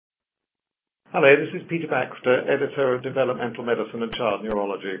Hello, this is Peter Baxter, Editor of Developmental Medicine and Child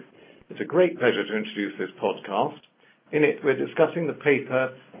Neurology. It's a great pleasure to introduce this podcast. In it, we're discussing the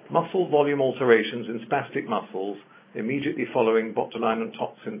paper Muscle Volume Alterations in Spastic Muscles immediately following botulinum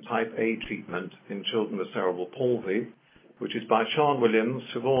toxin type A treatment in children with cerebral palsy, which is by Sian Williams,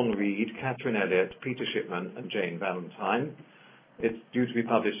 Siobhan Reid, Catherine Elliott, Peter Shipman, and Jane Valentine. It's due to be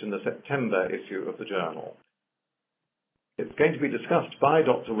published in the September issue of the journal. It's going to be discussed by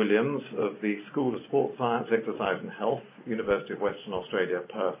Dr. Williams of the School of Sports Science, Exercise and Health, University of Western Australia,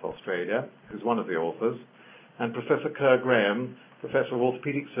 Perth, Australia, who's one of the authors, and Professor Kerr Graham, Professor of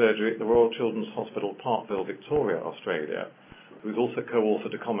Orthopaedic Surgery at the Royal Children's Hospital, Parkville, Victoria, Australia, who's also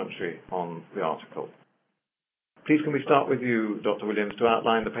co-authored a commentary on the article. Please can we start with you, Dr. Williams, to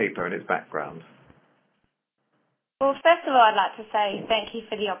outline the paper and its background? Well, first of all, I'd like to say thank you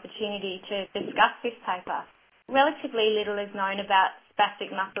for the opportunity to discuss this paper. Relatively little is known about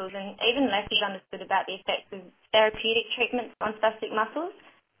spastic muscles, and even less is understood about the effects of therapeutic treatments on spastic muscles.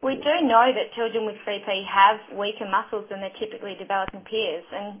 We do know that children with CP have weaker muscles than their typically developing peers,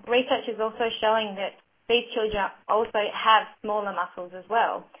 and research is also showing that these children also have smaller muscles as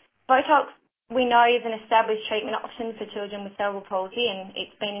well. Botox, we know, is an established treatment option for children with cerebral palsy, and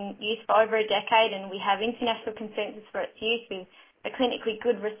it's been in use for over a decade, and we have international consensus for its use with a clinically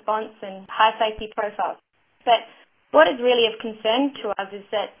good response and high safety profile. But what is really of concern to us is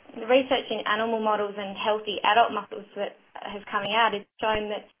that the research in animal models and healthy adult muscles that has coming out is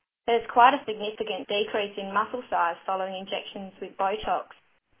showing that there's quite a significant decrease in muscle size following injections with Botox.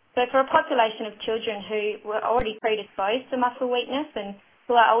 So for a population of children who were already predisposed to muscle weakness and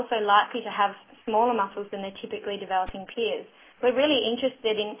who are also likely to have smaller muscles than their typically developing peers, we're really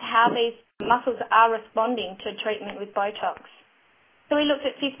interested in how these muscles are responding to treatment with Botox. So we looked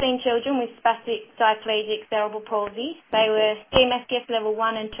at 15 children with spastic diplegic cerebral palsy. They were CMSGS level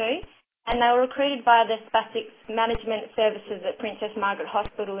 1 and 2, and they were recruited via the Spastic Management Services at Princess Margaret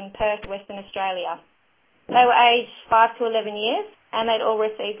Hospital in Perth, Western Australia. They were aged 5 to 11 years, and they'd all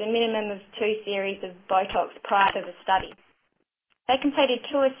received a minimum of 2 series of Botox prior to the study. They completed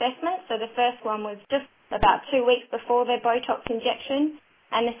 2 assessments, so the first one was just about 2 weeks before their Botox injection,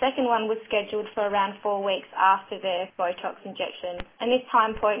 and the second one was scheduled for around 4 weeks after their Botox injection. And this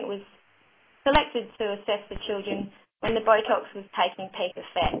time point was selected to assess the children when the Botox was taking peak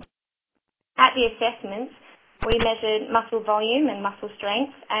effect. At the assessments, we measured muscle volume and muscle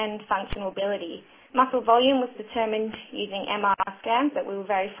strength and functional ability. Muscle volume was determined using MRI scans that we were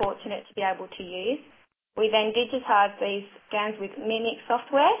very fortunate to be able to use. We then digitised these scans with Mimic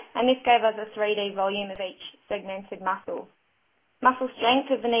software, and this gave us a 3D volume of each segmented muscle. Muscle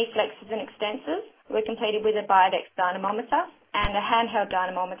strength of the knee flexors and extensors were completed with a Biodex dynamometer, and a handheld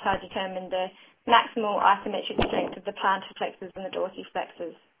dynamometer determined the maximal isometric strength of the plantar flexors and the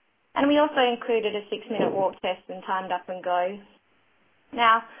dorsiflexors. And we also included a 6-minute walk test and timed up and go.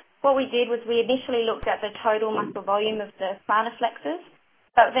 Now, what we did was we initially looked at the total muscle volume of the plantar flexors,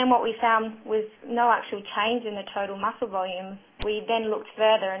 but then what we found was no actual change in the total muscle volume. We then looked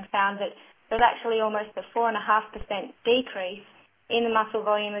further and found that there was actually almost a 4.5% decrease in the muscle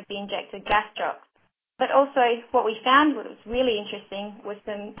volume of the injected gastrocs. But also what we found, what was really interesting, was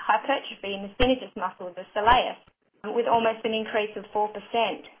some hypertrophy in the synergist muscle, the soleus, with almost an increase of 4%.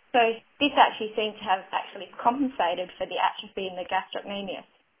 So this actually seemed to have actually compensated for the atrophy in the gastrocnemius.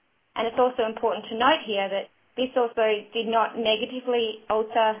 And it's also important to note here that this also did not negatively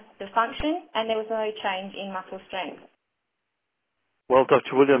alter the function, and there was no change in muscle strength. Well,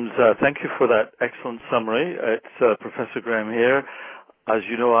 Dr. Williams, thank you for that excellent summary. It's Professor Graham here. As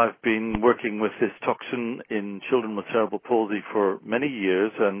you know, I've been working with this toxin in children with cerebral palsy for many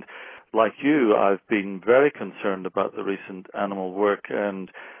years, and like you, I've been very concerned about the recent animal work and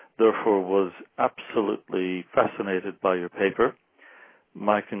therefore was absolutely fascinated by your paper.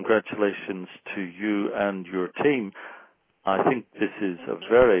 My congratulations to you and your team. I think this is a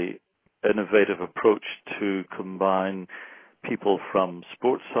very innovative approach to combine people from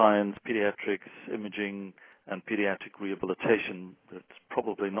sports science, pediatrics, imaging, and pediatric rehabilitation. There's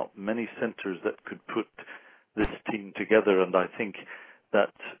probably not many centers that could put this team together, and I think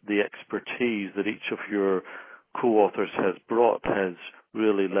that the expertise that each of your co-authors has brought has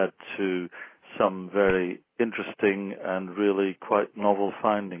really led to some very interesting and really quite novel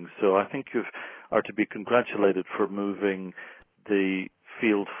findings. So I think you are to be congratulated for moving the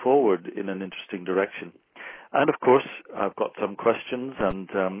field forward in an interesting direction. And of course, I've got some questions, and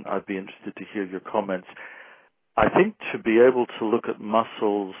I'd be interested to hear your comments. I think to be able to look at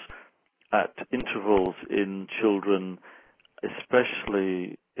muscles at intervals in children,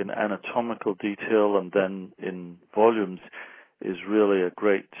 especially in anatomical detail and then in volumes, is really a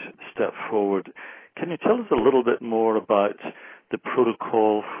great step forward. Can you tell us a little bit more about the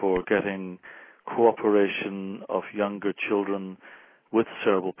protocol for getting cooperation of younger children with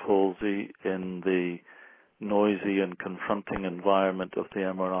cerebral palsy in the noisy and confronting environment of the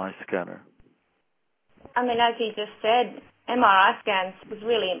MRI scanner? I mean, as you just said, MRI scans was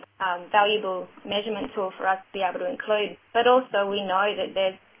really a valuable measurement tool for us to be able to include, but also we know that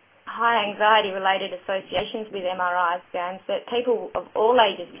there's high anxiety-related associations with MRI scans that people of all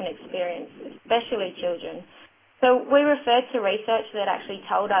ages can experience, especially children. So we referred to research that actually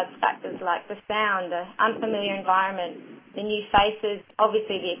told us factors like the sound, the unfamiliar environment, the new faces,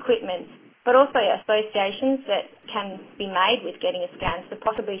 obviously the equipment, but also associations that can be made with getting a scan to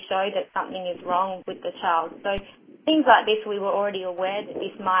possibly show that something is wrong with the child. So things like this, we were already aware that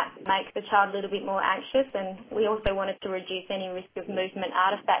this might make the child a little bit more anxious, and we also wanted to reduce any risk of movement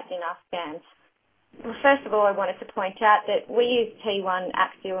artifacts in our scans. Well, first of all, I wanted to point out that we used T1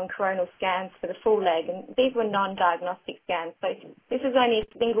 axial and coronal scans for the full leg, and these were non-diagnostic scans. So this is only a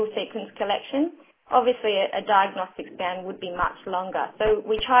single sequence collection. Obviously, a diagnostic scan would be much longer. So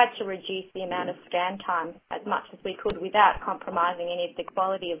we tried to reduce the amount of scan time as much as we could without compromising any of the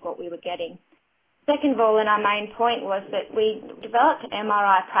quality of what we were getting. Second of all, and our main point was that we developed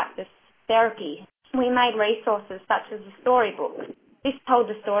MRI practice therapy. We made resources such as a storybook. This told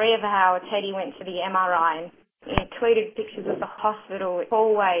the story of how Teddy went to the MRI, and it included pictures of the hospital,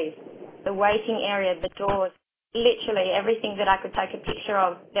 hallways, the waiting area, the doors, literally everything that I could take a picture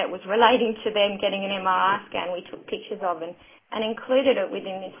of that was relating to them getting an MRI scan, we took pictures of and included it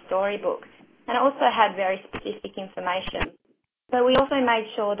within this storybook. And it also had very specific information. So we also made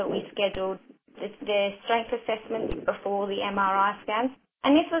sure that we scheduled their strength assessments before the MRI scans.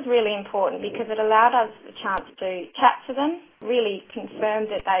 And this was really important because it allowed us a chance to chat to them, really confirm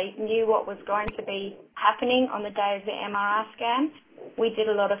that they knew what was going to be happening on the day of the MRI scan. We did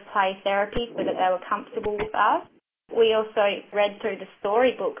a lot of play therapy so that they were comfortable with us. We also read through the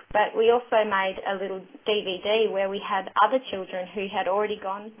storybook, but we also made a little DVD where we had other children who had already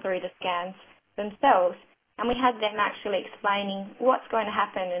gone through the scans themselves, and we had them actually explaining what's going to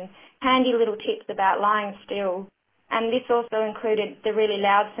happen and handy little tips about lying still. And this also included the really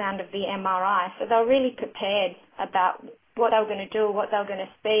loud sound of the MRI, so they were really prepared about what they were going to do, what they were going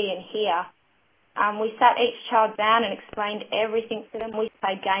to see and hear. We sat each child down and explained everything to them. We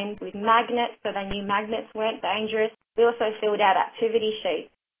played games with magnets, so they knew magnets weren't dangerous. We also filled out activity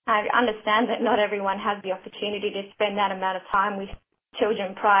sheets. I understand that not everyone has the opportunity to spend that amount of time with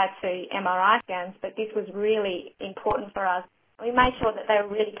children prior to MRI scans, but this was really important for us. We made sure that they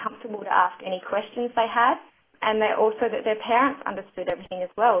were really comfortable to ask any questions they had, and also that their parents understood everything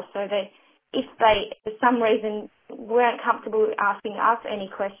as well, so that if they, for some reason, weren't comfortable asking us any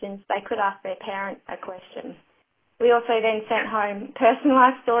questions, they could ask their parents a question. We also then sent home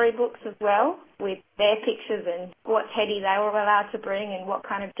personalised storybooks as well with their pictures and what teddy they were allowed to bring and what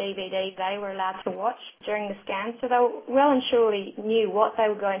kind of DVD they were allowed to watch during the scan, so they well and truly knew what they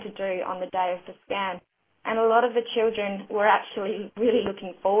were going to do on the day of the scan. And a lot of the children were actually really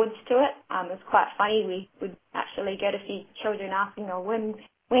looking forward to it. It was quite funny. We would actually get a few children asking,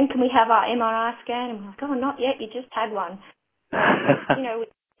 when can we have our MRI scan? And we're like, not yet, you just had one.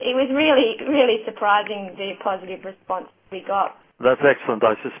 It was really, really surprising the positive response we got. That's excellent.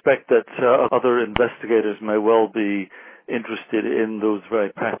 I suspect that other investigators may well be interested in those very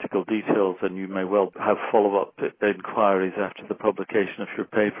practical details, and you may well have follow-up inquiries after the publication of your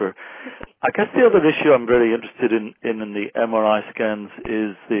paper. I guess the other issue I'm very interested in the MRI scans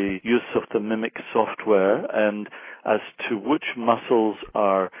is the use of the Mimic software, and as to which muscles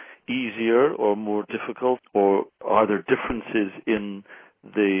are easier or more difficult, or are there differences in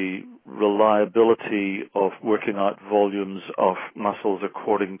the reliability of working out volumes of muscles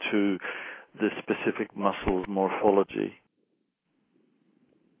according to the specific muscle's morphology?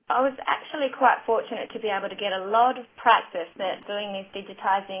 I was actually quite fortunate to be able to get a lot of practice at doing this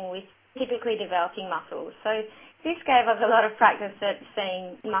digitising with typically developing muscles. So this gave us a lot of practice at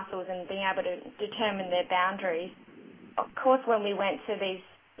seeing muscles and being able to determine their boundaries. Of course, when we went to these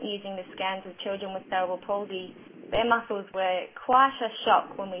using the scans of children with cerebral palsy, their muscles were quite a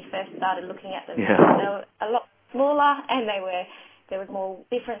shock when we first started looking at them. Yeah. They were a lot smaller, and there was more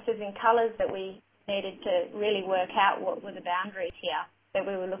differences in colours that we needed to really work out what were the boundaries here that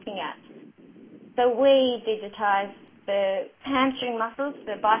we were looking at. So we digitised the hamstring muscles,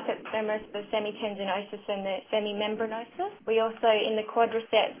 the biceps femoris, the semitendinosus and the semimembranosus. We also, in the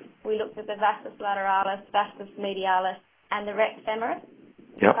quadriceps, we looked at the vastus lateralis, vastus medialis and the rectus femoris.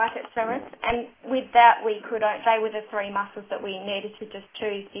 Yep. Biceps femoris, and with that they were the three muscles that we needed to just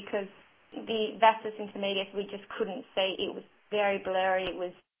choose, because the vastus intermedius we just couldn't see. It was very blurry. It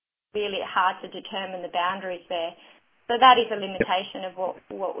was really hard to determine the boundaries there. So that is a limitation of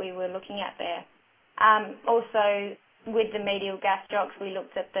what we were looking at there. Also, with the medial gastrocs, we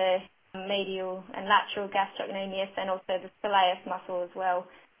looked at the medial and lateral gastrocnemius and also the soleus muscle as well.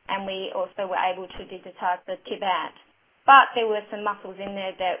 And we also were able to digitize the tibant. But there were some muscles in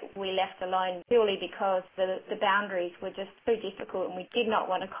there that we left alone purely because the boundaries were just too difficult and we did not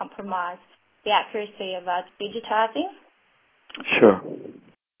want to compromise the accuracy of our digitizing. Sure.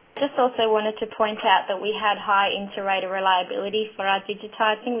 Just also wanted to point out that we had high inter-rater reliability for our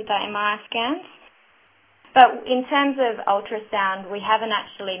digitizing with our MRI scans. But in terms of ultrasound, we haven't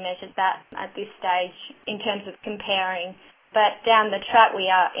actually measured that at this stage in terms of comparing. But down the track,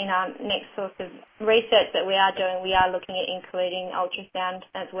 we are in our next sort of research that we are doing, we are looking at including ultrasound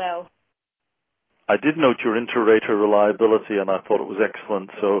as well. I did note your inter-rater reliability, and I thought it was excellent.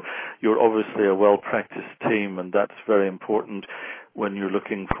 So you're obviously a well-practiced team, and that's very important when you're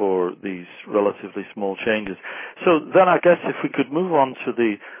looking for these relatively small changes. So then I guess if we could move on to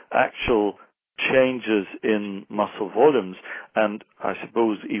the actual changes in muscle volumes, and I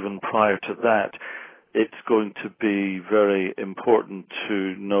suppose even prior to that, it's going to be very important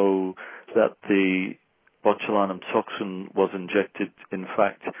to know that the botulinum toxin was injected, in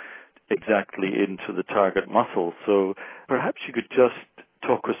fact, exactly into the target muscle. So perhaps you could just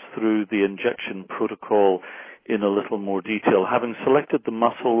talk us through the injection protocol in a little more detail. Having selected the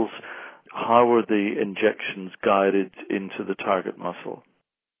muscles, how were the injections guided into the target muscle?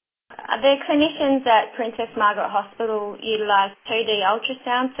 The clinicians at Princess Margaret Hospital utilised 2D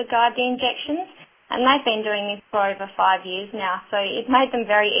ultrasound to guide the injections, and they've been doing this for over 5 years now, so it made them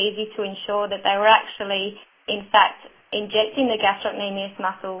very easy to ensure that they were actually, in fact, injecting the gastrocnemius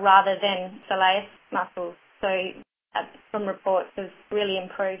muscle rather than soleus muscles. So from reports has really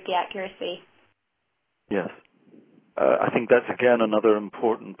improved the accuracy. Yes. I think that's, again, another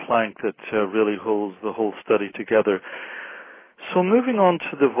important plank that really holds the whole study together. So moving on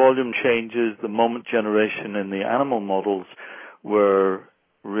to the volume changes, the moment generation in the animal models were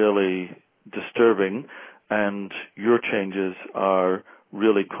really disturbing, and your changes are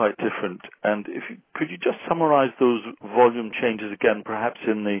really quite different. And could you just summarize those volume changes again, perhaps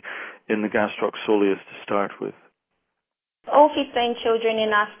in the gastroc soleus to start with? All 15 children in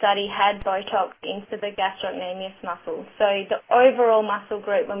our study had Botox into the gastrocnemius muscle. So the overall muscle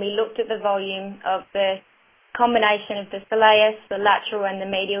group, when we looked at the volume of the combination of the soleus, the lateral and the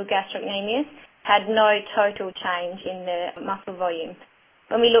medial gastrocnemius, had no total change in the muscle volume.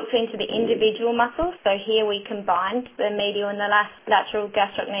 When we looked into the individual muscles, so here we combined the medial and the lateral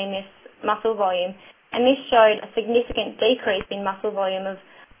gastrocnemius muscle volume, and this showed a significant decrease in muscle volume of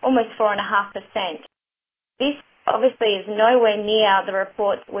almost 4.5%. This obviously is nowhere near the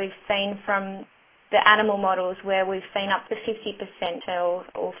reports we've seen from the animal models where we've seen up to 50%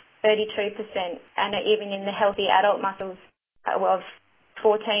 or 32%, and even in the healthy adult muscles of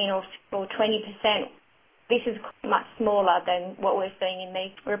 14 or 20%. This is much smaller than what we're seeing in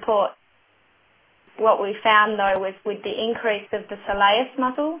these reports. What we found, though, was with the increase of the soleus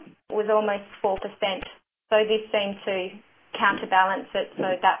muscle was almost 4%. So this seemed to counterbalance it,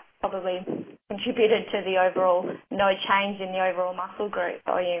 so that probably contributed to the overall no change in the overall muscle group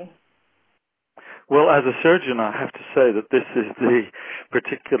volume. Well, as a surgeon, I have to say that this is the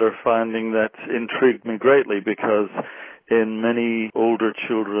particular finding that intrigued me greatly, because in many older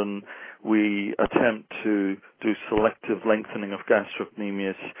children, we attempt to do selective lengthening of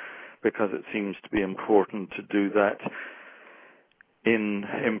gastrocnemius because it seems to be important to do that in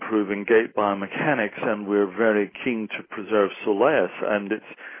improving gait biomechanics, and we're very keen to preserve soleus, and it's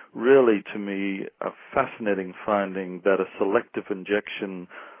really, to me, a fascinating finding that a selective injection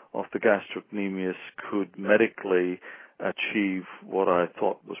of the gastrocnemius could medically achieve what I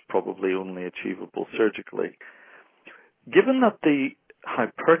thought was probably only achievable surgically. Given that the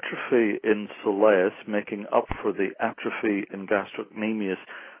hypertrophy in soleus, making up for the atrophy in gastrocnemius,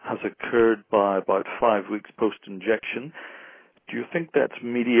 has occurred by about 5 weeks post-injection, do you think that's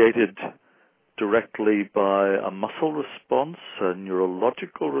mediated directly by a muscle response, a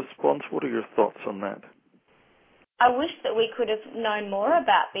neurological response? What are your thoughts on that? I wish that we could have known more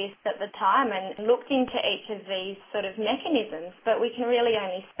about this at the time and looked into each of these sort of mechanisms, but we can really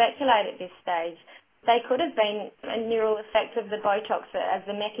only speculate at this stage. They could have been a neural effect of the Botox as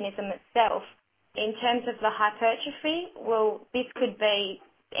the mechanism itself. In terms of the hypertrophy, well, this could be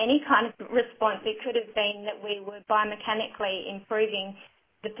any kind of response. It could have been that we were biomechanically improving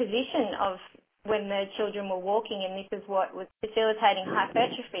the position of when the children were walking, and this is what was facilitating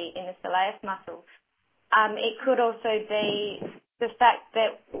hypertrophy in the soleus muscle. It could also be the fact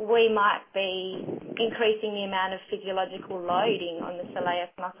that we might be increasing the amount of physiological loading on the soleus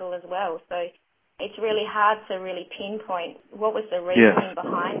muscle as well. So it's really hard to really pinpoint what was the reasoning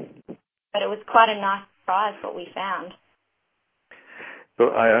behind it. But it was quite a nice surprise what we found. So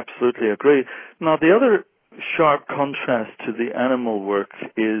I absolutely agree. Now, the other sharp contrast to the animal work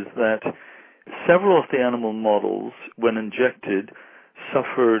is that several of the animal models, when injected,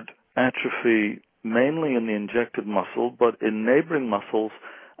 suffered atrophy mainly in the injected muscle, but in neighboring muscles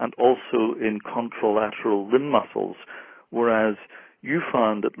and also in contralateral limb muscles, whereas you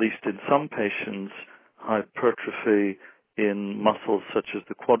found, at least in some patients, hypertrophy in muscles such as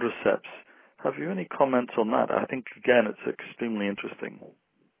the quadriceps. Have you any comments on that? I think, again, it's extremely interesting.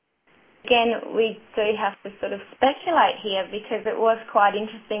 Again, we do have to sort of speculate here because it was quite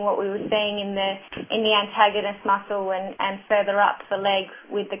interesting what we were seeing in the antagonist muscle and further up the leg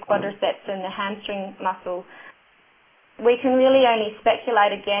with the quadriceps and the hamstring muscle. We can really only speculate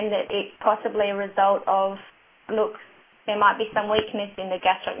again that it's possibly a result of, look, there might be some weakness in the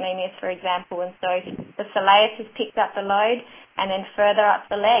gastrocnemius, for example, and so the soleus has picked up the load, and then further up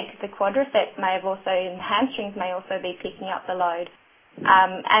the leg, the quadriceps may have also, and the hamstrings may also be picking up the load.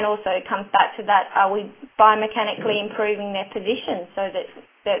 And also it comes back to that, are we biomechanically improving their position so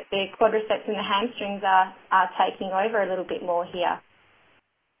that the quadriceps and the hamstrings are taking over a little bit more here?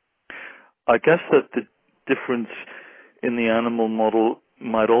 I guess that the difference in the animal model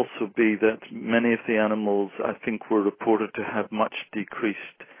might also be that many of the animals, I think, were reported to have much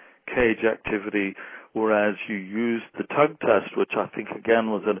decreased cage activity, whereas you used the tug test, which I think, again,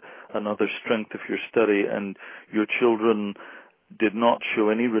 was another strength of your study, and your children did not show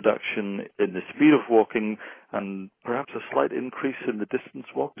any reduction in the speed of walking and perhaps a slight increase in the distance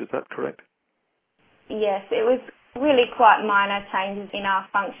walked. Is that correct? Yes, it was really quite minor changes in our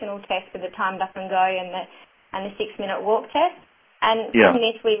functional test for the timed up and go and the 6-minute walk test. And from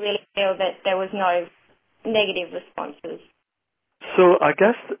this, we really feel that there was no negative responses. So I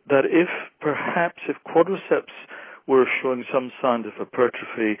guess that if quadriceps were showing some signs of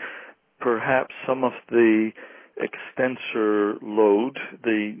hypertrophy, perhaps some of the extensor load,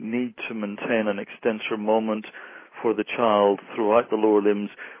 the need to maintain an extensor moment for the child throughout the lower limbs,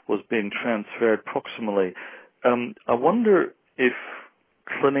 was being transferred proximally. I wonder if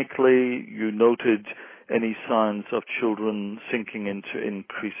clinically you noted any signs of children sinking into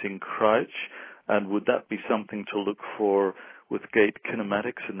increasing crouch, and would that be something to look for with gait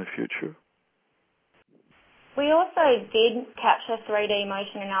kinematics in the future? We also did capture 3D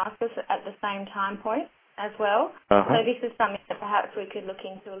motion analysis at the same time point as well. So this is something that perhaps we could look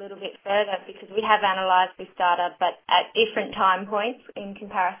into a little bit further, because we have analysed this data but at different time points in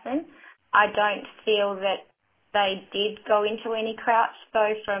comparison. I don't feel that they did go into any crouch,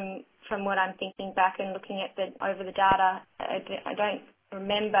 though, from what I'm thinking back and looking at over the data. I don't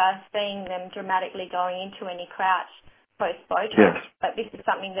remember seeing them dramatically going into any crouch post-Botox, but this is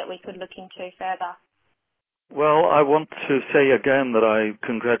something that we could look into further. Well, I want to say again that I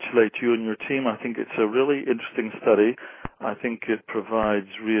congratulate you and your team. I think it's a really interesting study. I think it provides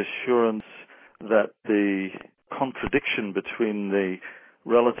reassurance that the contradiction between the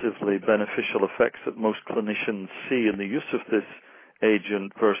relatively beneficial effects that most clinicians see in the use of this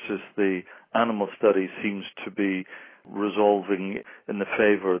agent versus the animal study seems to be resolving in the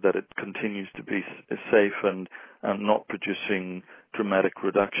favor that it continues to be safe and not producing dramatic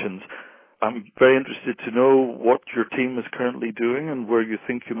reductions. I'm very interested to know what your team is currently doing and where you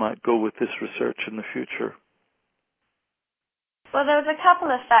think you might go with this research in the future. Well, there was a couple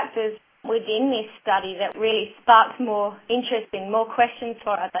of factors within this study that really sparked more interest and more questions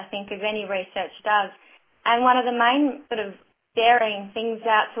for us, I think, as any research does. And one of the main sort of staring things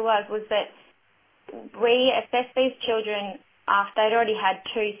out to us was that we assessed these children after they'd already had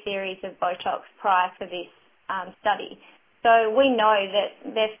 2 series of Botox prior to this study. So we know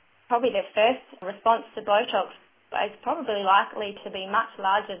that their first response to Botox is probably likely to be much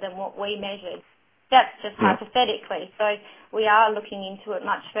larger than what we measured. That's just hypothetically. So we are looking into it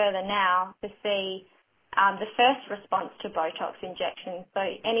much further now to see the first response to Botox injection. So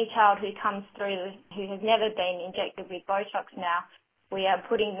any child who comes through who has never been injected with Botox now, we are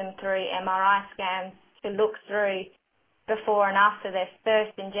putting them through MRI scans to look through before and after their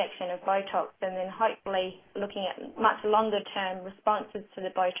first injection of Botox, and then hopefully looking at much longer term responses to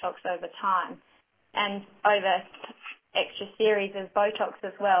the Botox over time and over extra series of Botox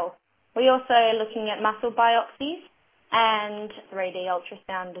as well. We also are looking at muscle biopsies and 3D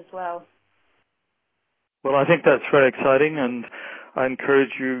ultrasound as well. Well, I think that's very exciting, and I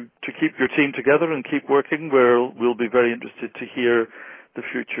encourage you to keep your team together and keep working. We'll be very interested to hear the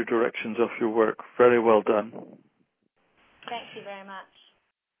future directions of your work. Very well done. Thank you very much.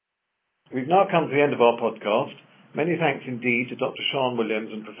 We've now come to the end of our podcast. Many thanks indeed to Dr. Sian Williams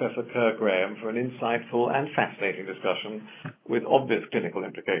and Professor Kerr Graham for an insightful and fascinating discussion with obvious clinical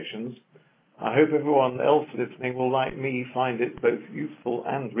implications. I hope everyone else listening will, like me, find it both useful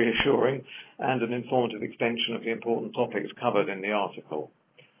and reassuring, and an informative extension of the important topics covered in the article.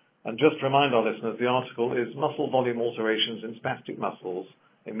 And just to remind our listeners, the article is Muscle Volume Alterations in Spastic Muscles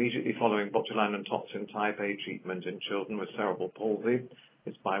immediately following botulinum toxin type A treatment in children with cerebral palsy.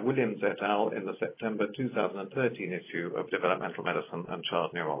 It's by Williams et al. In the September 2013 issue of Developmental Medicine and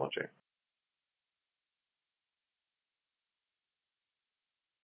Child Neurology.